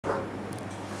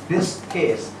This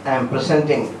case I am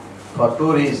presenting for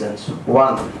two reasons.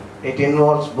 One, it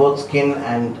involves both skin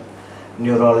and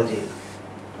neurology.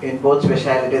 In both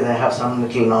specialties I have some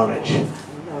little knowledge.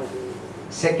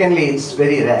 Secondly, it's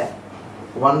very rare.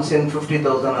 Once in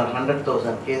 50,000 or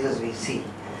 100,000 cases we see.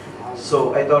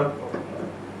 So I thought,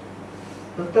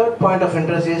 the third point of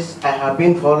interest is I have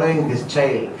been following this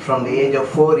child from the age of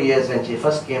 4 years when she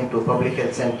first came to public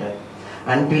health center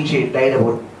until she died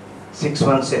about 6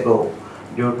 months ago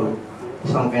due to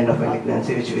some kind of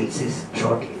malignancy, which we will see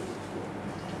shortly.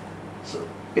 So,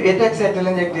 ataxia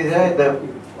telangiectasia, the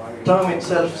term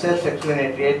itself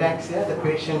self-explanatory. Ataxia, the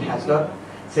patient has got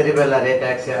cerebellar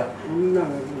ataxia.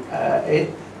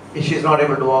 She is not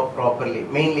able to walk properly,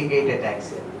 mainly gait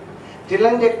ataxia.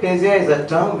 Telangiectasia is a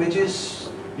term which is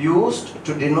used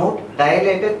to denote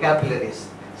dilated capillaries.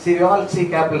 See, we all see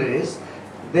capillaries,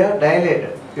 they are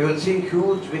dilated. You will see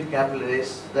huge big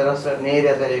capillaries. There are certain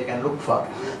areas that you can look for.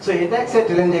 So ataxia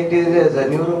telangiectasia is a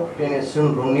neurocutaneous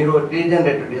syndrome,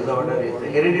 neurodegenerative disorder, it's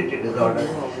a hereditary disorder,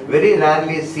 very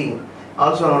rarely seen,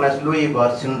 also known as Lewy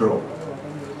body syndrome.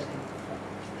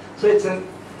 So it's an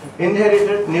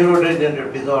inherited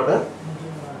neurodegenerative disorder,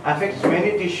 affects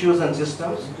many tissues and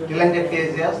systems.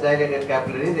 Telangiectasia, dilated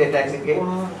capillaries, ataxic gait,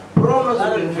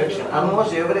 prognosis to infection.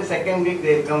 Almost every second week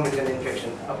they come with an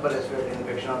infection, upper respiratory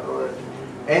infection or lower.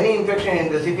 Any infection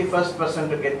in the city, first person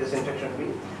to get this infection will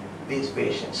be these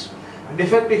patients.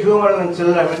 Defective humoral and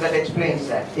cellular, that explains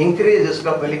that. Increased risk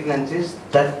of malignancies,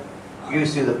 that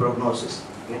gives you the prognosis.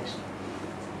 Next.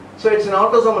 So it's an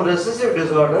autosomal recessive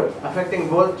disorder affecting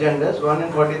both genders, 1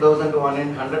 in 40,000 to 1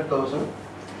 in 100,000.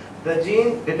 The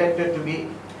gene detected to be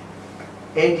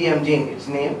ATM gene, its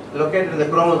name, located in the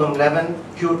chromosome 11,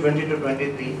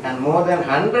 Q22-23, and more than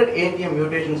 100 ATM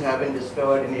mutations have been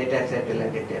discovered in ataxia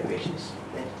telangiectasia patients.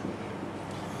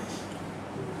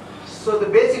 So the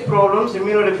basic problems,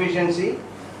 immunodeficiency,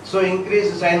 so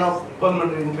increased sign of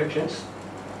pulmonary infections,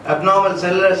 abnormal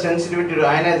cellular sensitivity to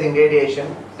ionizing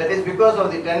radiation, that is because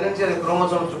of the tendency of the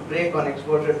chromosomes to break on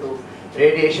exposure to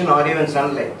radiation or even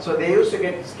sunlight. So they used to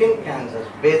get skin cancers,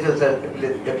 basal cell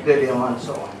epithelium and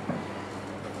so on.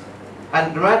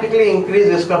 And dramatically increased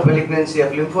risk of malignancy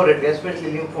of lymphocytes,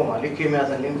 especially lymphoma, leukemias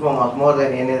and lymphomas more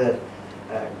than any other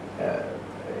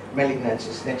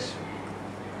malignancies. Next.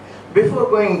 Before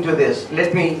going to this,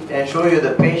 let me show you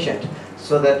the patient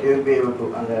so that you will be able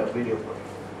to on the video.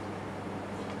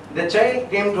 The child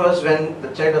came to us when the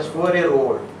child was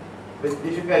 4-year-old with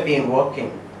difficulty in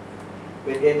walking,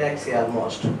 with ataxia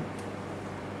almost.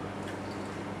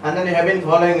 And then we have been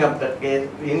following up that case.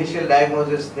 The initial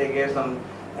diagnosis, they gave some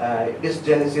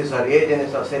dysgenesis or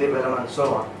agenesis of cerebellum and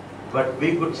so on. But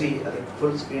we could see the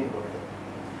full screen photo.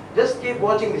 Just keep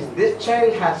watching this. This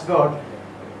child has got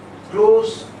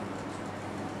close.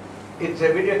 It's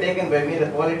a video taken by me. The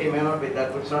quality may not be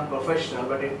that good. It's not professional,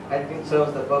 but it, I think,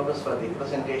 serves the purpose for the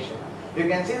presentation. You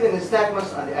can see the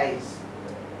nystagmus on the eyes.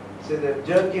 See the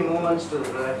jerky movements to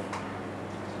the left.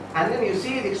 And then you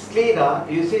see the sclera,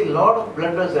 you see a lot of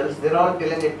blood vessels, they're all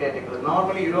telangiectatic.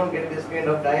 Normally you don't get this kind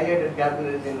of dilated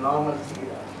capillaries in normal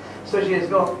sclera. So she has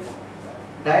got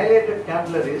dilated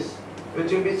capillaries,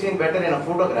 which will be seen better in a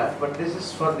photograph, but this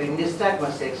is for the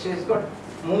nystagmus sake. She has got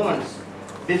movements,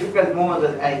 difficult movements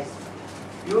of the eyes.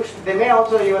 They may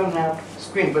also even have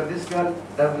squint, but this girl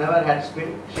never had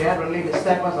squint. She had only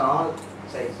nystagmus on all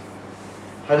sides,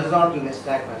 horizontal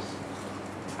nystagmus.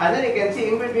 And then you can see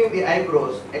in between the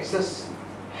eyebrows, excess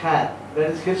hair,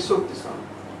 there is hirsutism.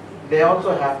 They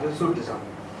also have hirsutism.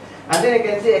 And then you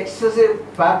can see excessive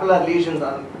papular lesions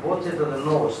on both sides of the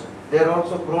nose. They are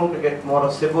also prone to get more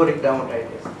of seborrheic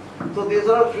dermatitis. So these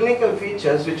are all clinical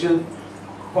features which will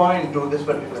point to this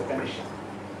particular condition.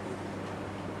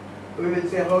 We will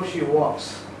see how she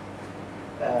walks.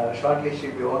 Shortly she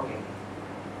will be walking.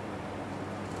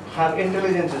 Her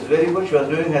intelligence is very good. She was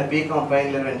doing her BCom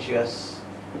final when she was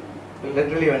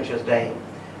literally when she was dying.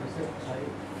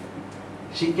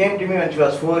 She came to me when she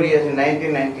was 4 years in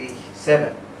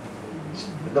 1997.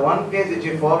 The one case which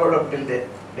we followed up till death,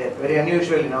 very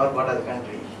unusual in our part of the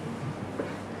country.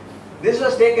 This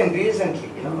was taken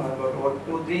recently, about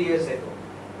 2-3 years ago,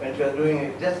 when she was doing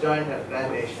it, just joined her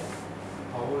graduation.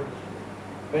 How old?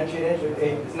 When she reached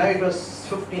 8, now it was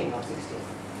 15 or 16.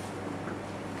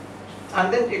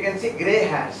 And then you can see grey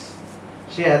hairs.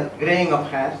 She has greying of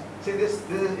hairs. See this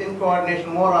is in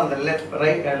coordination more on the left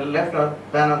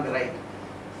than on the right.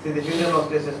 See the fingernail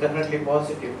place is definitely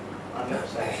positive on the left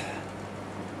side.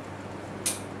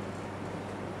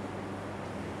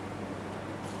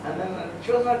 And then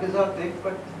she was not dysarthric,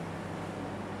 but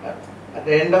at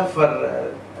the end of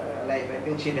her life, I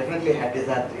think she definitely had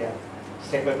dysarthria,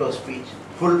 staccato speech.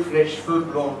 full-fledged,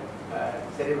 full-blown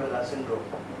cerebellar syndrome.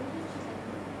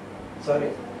 Sorry?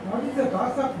 What is the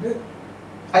cause of death?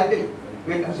 I think,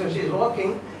 so she's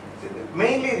walking,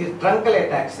 mainly the truncal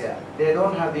ataxia. They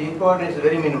don't have the importance,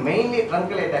 very minimum. Mainly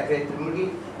truncal ataxia, it's the middle,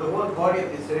 the whole body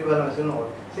of the cerebellum is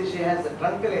involved. See, she has the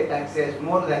truncal ataxia is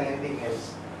more than anything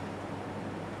else.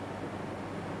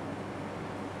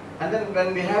 And then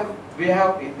when we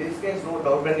have in this case no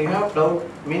doubt, when you have doubt,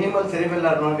 minimal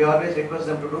cerebellar no, we always request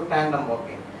them to do tandem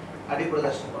walking. When you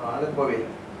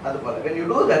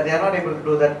do that, they are not able to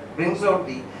do that, brings out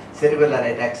the cerebellar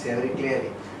ataxia very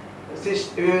clearly.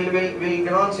 We'll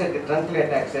demonstrate the truncal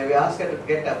ataxia. We ask her to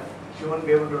get up. She won't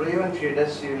be able to do, even if she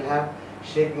does, she will have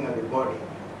shaking of the body.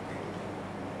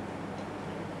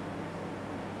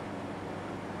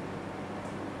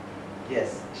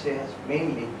 Yes, she has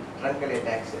mainly truncal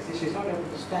ataxia. See, she's not able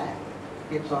to stand.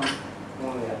 Keeps on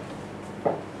moving up.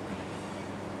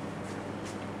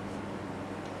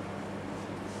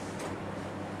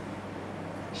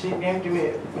 She came to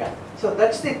me, yeah. So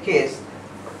that's the case.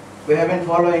 We have been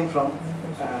following from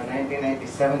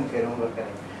 1997, if I remember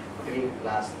correct, till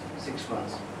last 6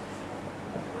 months.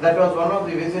 That was one of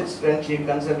the visits when she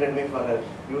consulted me for her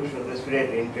usual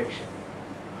respiratory infection.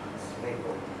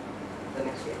 The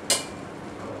next one.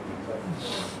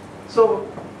 So,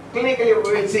 clinically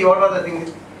we will see what are the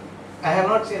things. I have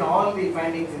not seen all the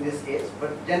findings in this case,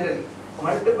 but generally,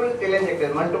 multiple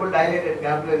telangiectasia, multiple dilated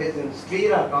capillaries in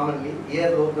sclera commonly, ear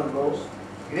lobes and lobes,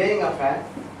 graying of hair,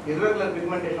 irregular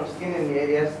pigmentation of skin in the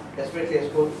areas, especially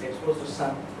exposed to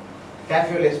sun,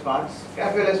 caffeolate spots.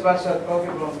 Caffeolate spots are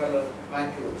coffee brown color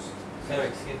macules. Sir,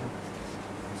 excuse me.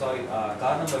 Sorry,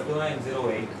 car number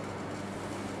 2908.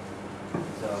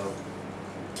 So,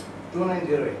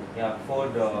 2908. yeah,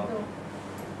 Ford.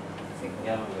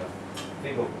 Yeah,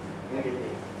 Figo.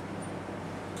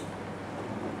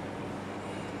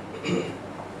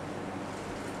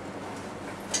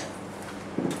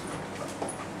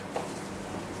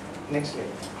 Next slide.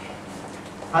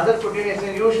 Other cutaneous,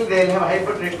 usually they will have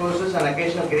hypertrichosis and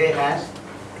occasional grey hairs.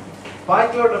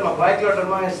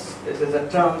 Poikiloderma is a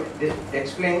term that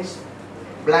explains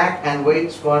black and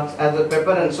white spots as the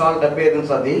pepper and salt appearance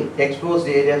of the exposed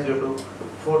areas due to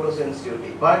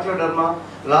photosensitivity. Poikiloderma,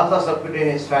 loss of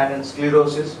subcutaneous fat and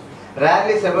sclerosis.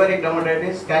 Rarely seborrheic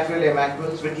dermatitis, caffeolate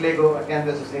macules, vitiligo,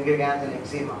 acanthosis nigricans and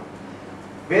eczema.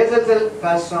 Basal cell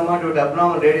carcinoma due to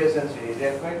abnormal radiosensitivity. They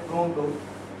are quite prone to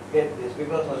get this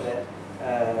because of their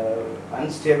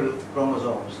unstable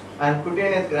chromosomes. And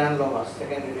cutaneous granulomas,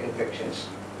 secondary to infections.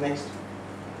 Next.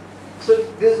 So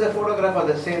this is a photograph of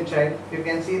the same child. You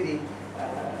can see the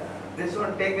this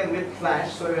one taken with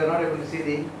flash, so we are not able to see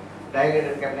the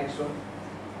dilated cap. Next one.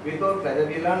 Without flash,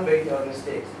 we learn by our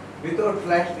mistakes. Without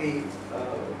flash, the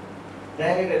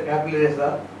dilated capillaries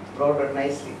are brought out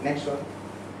nicely. Next one.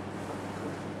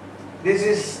 This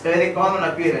is a very common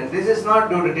appearance. This is not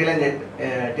due to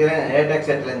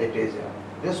Ataxia telangiectasia.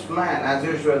 This man, as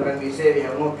usual, when we say we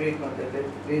have no treatment,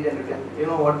 you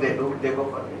know what they do? They go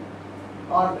for the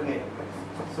alternate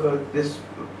medicine. So this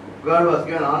girl was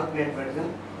given alternate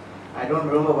medicine. I don't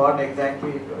remember what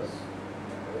exactly it was,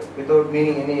 without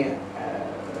meaning any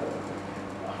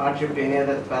hardship to any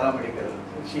other paramedical.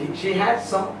 She had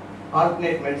some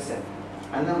alternate medicine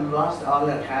and then lost all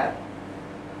her hair.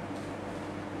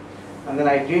 And then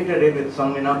I treated it with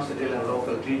some minoxidil and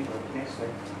local treatment. Next slide.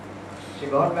 She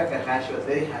got back her hair. She was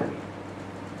very happy.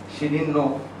 She didn't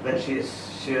know that she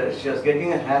was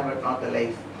getting her hair but not the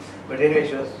life. But anyway,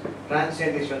 she was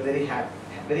transiently, she was very happy.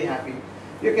 Very happy.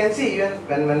 You can see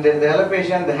even when there is the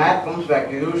alopecia, the hair comes back,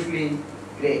 usually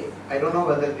grey. I don't know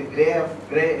whether the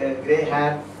grey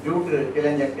hair due to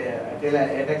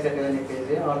Ataxia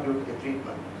telangiectasia or due to the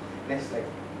treatment. Next slide.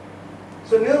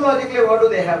 So neurologically, what do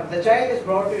they have? The child is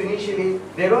brought to initially,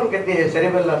 they don't get the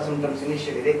cerebellar symptoms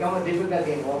initially. They come with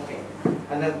difficulty in walking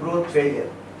and then growth failure.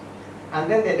 And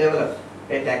then they develop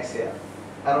ataxia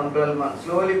around 12 months.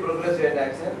 Slowly progressive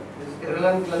ataxia is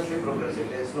relentlessly progressive.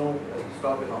 There is no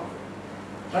stopping off.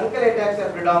 Truncal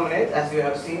ataxia predominates, as you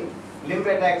have seen. Limb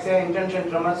ataxia, intention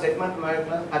tremor, segment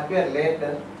myoclonus appear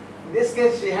later. In this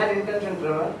case, she had intention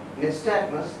tremor,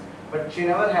 nystagmus, but she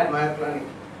never had myoclonic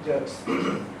jerks.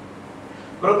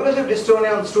 Progressive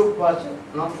dystonia on stoop posture,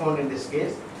 not found in this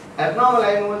case. Abnormal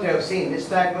eye movements you have seen,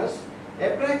 nystagmus.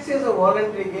 Apraxia is a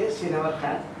voluntary case, she never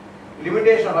had.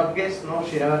 Limitation of upgaze, no,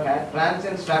 she never had.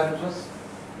 Transient strabismus,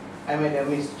 I might have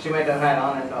missed. She might have had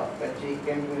on and off. When she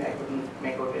came to me, I couldn't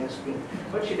make out any screen.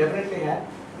 But she definitely had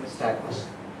nystagmus.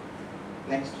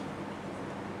 Next.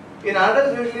 In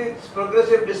adults, usually it's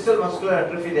progressive distal muscular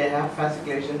atrophy, they have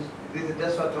fasciculations. This is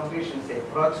just for completion's sake.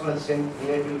 Proximal strength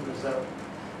relatively preserved.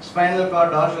 spinal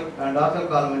cord, dorsal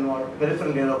column involved,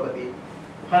 peripheral neuropathy.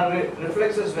 Her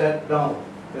reflexes were down.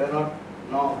 They were not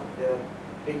normal. They were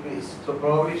decreased. So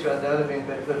probably she was developing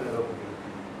peripheral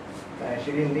neuropathy.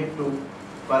 She didn't need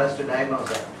for us to diagnose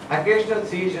her. Occasional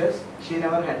seizures. She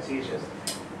never had seizures.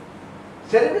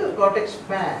 Cerebral cortex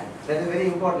span. That is very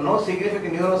important. No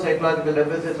significant neuropsychological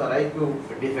deficits or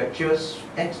IQ defect. She was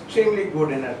extremely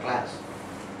good in her class.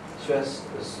 She was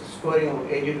scoring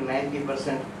 80 to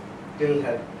 90% till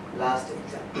her last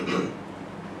exam.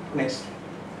 Next.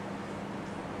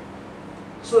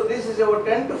 So this is about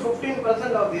 10 to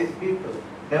 15% of these people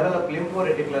develop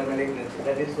lymphoreticular malignancy.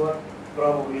 That is what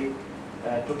probably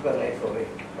took her life away.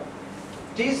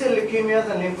 T-cell leukemias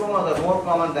and lymphomas are more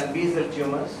common than B-cell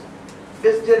tumors.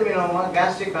 Dysgerminoma,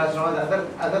 gastric carcinoma,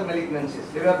 other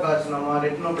malignancies, liver carcinoma,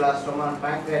 retinoblastoma, and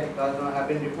pancreatic carcinoma have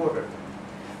been reported.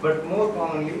 But more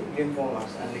commonly,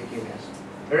 lymphomas and leukemias.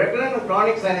 Recurrent and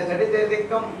chronic sinusitis, they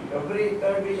come every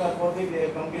third week or fourth week, they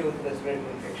will come to you with respiratory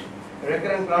infection.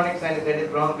 Recurrent chronic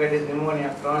sinusitis, bronchitis,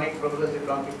 pneumonia, chronic progressive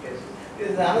bronchiectasis. This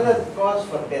is another cause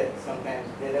for death sometimes.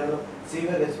 They develop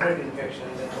severe respiratory infection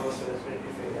and then go to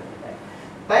respiratory failure.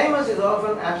 Thymus is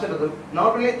often absent.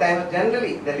 Not only thymus,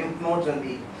 generally the lymph nodes and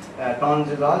the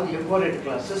tonsils, all the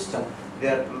lymphoreticular system, they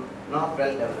are not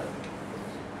well developed.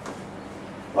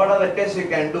 What are the tests you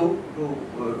can do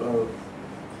to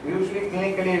usually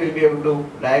clinically we will be able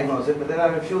to diagnose it, but there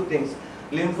are a few things.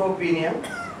 Lymphopenia.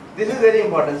 This is very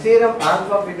important. Serum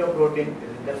alpha fetoprotein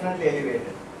is definitely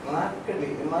elevated,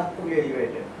 remarkably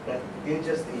elevated. That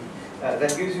inches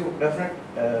that gives you definite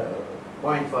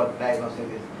point for diagnosing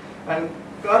this. And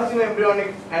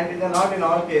carcinoembryonic antigen, not in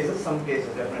all cases, some cases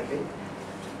definitely.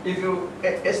 If you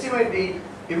estimate the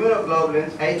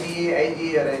immunoglobulins, IgE,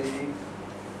 IgE or IgG,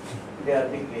 they are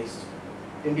decreased,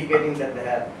 indicating that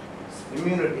their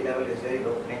immunity level is very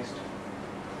low. Next.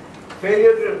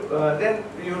 Failure to, then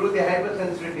you do the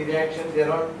hypersensitivity reactions, they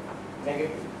are all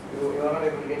negative. You are not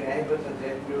able to get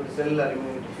hypersensitivity due to cellular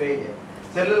immunity failure.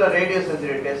 Cellular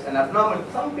radiosensitivity test and abnormal,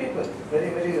 some people,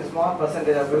 very small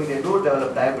percentage of people, they do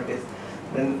develop diabetes,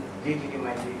 then GTT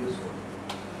might be useful.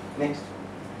 Next.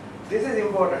 This is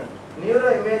important.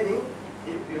 Neuroimaging,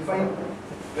 if you find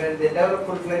when they develop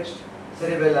full-fledged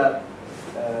cerebellar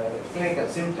clinical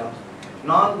symptoms,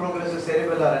 non-progressive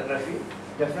cerebellar atrophy,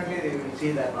 definitely you will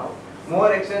see that now.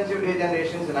 More extensive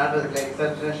degenerations in others like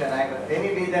substantia nigra.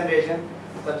 Any degeneration,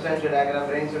 substantia nigra,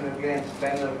 brain cell nuclei, and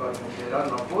spinal cord nuclei.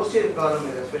 No, posterior column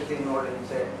is especially node in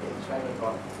spinal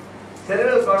cord.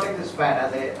 Cerebral cortex is fat,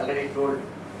 as I already told you.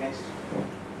 Next.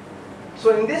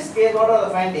 So in this case, what are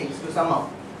the findings to sum up?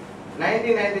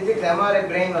 1996 MRI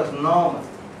brain was normal,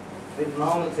 with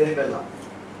normal cerebellum.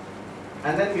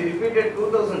 And then we repeated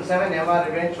 2007 MRI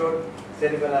brain showed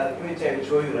cerebellar, which I will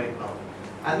show you right now.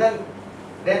 And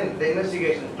then the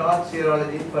investigation, torch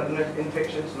serology for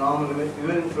infections, normal,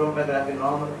 urine chromatography,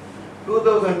 normal.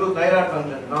 2002 thyroid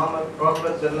function, normal,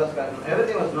 proper cellular scan,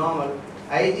 everything was normal.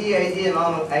 IgA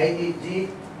normal, IgG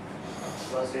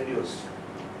was reduced.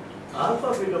 Alpha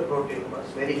fetoprotein was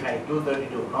very high,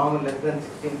 232, normal less than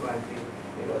 16.3,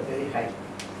 it was very high.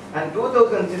 And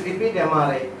 2006 repeat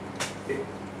MRI,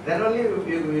 then only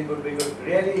we could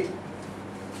really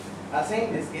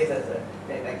assign this case as a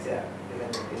Ataxia,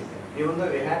 even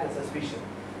though we had a suspicion.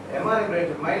 MRI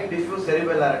brain, mild diffuse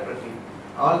cerebellar atrophy,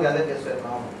 all the other tests were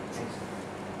normal. Next.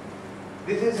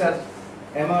 This is her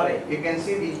MRI. You can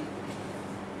see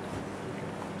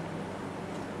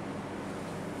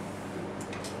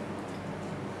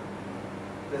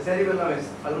the cerebellum is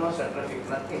almost atrophic,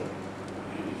 nothing.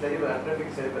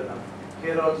 Atrophic cerebellum.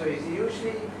 Here also you see,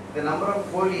 usually the number of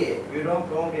foliae we don't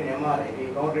count in MRI,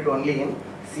 we count it only in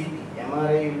CT.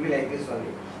 MRI will be like this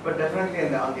only. But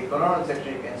definitely on the coronal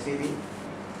section you can see the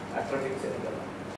atrophic cerebellum.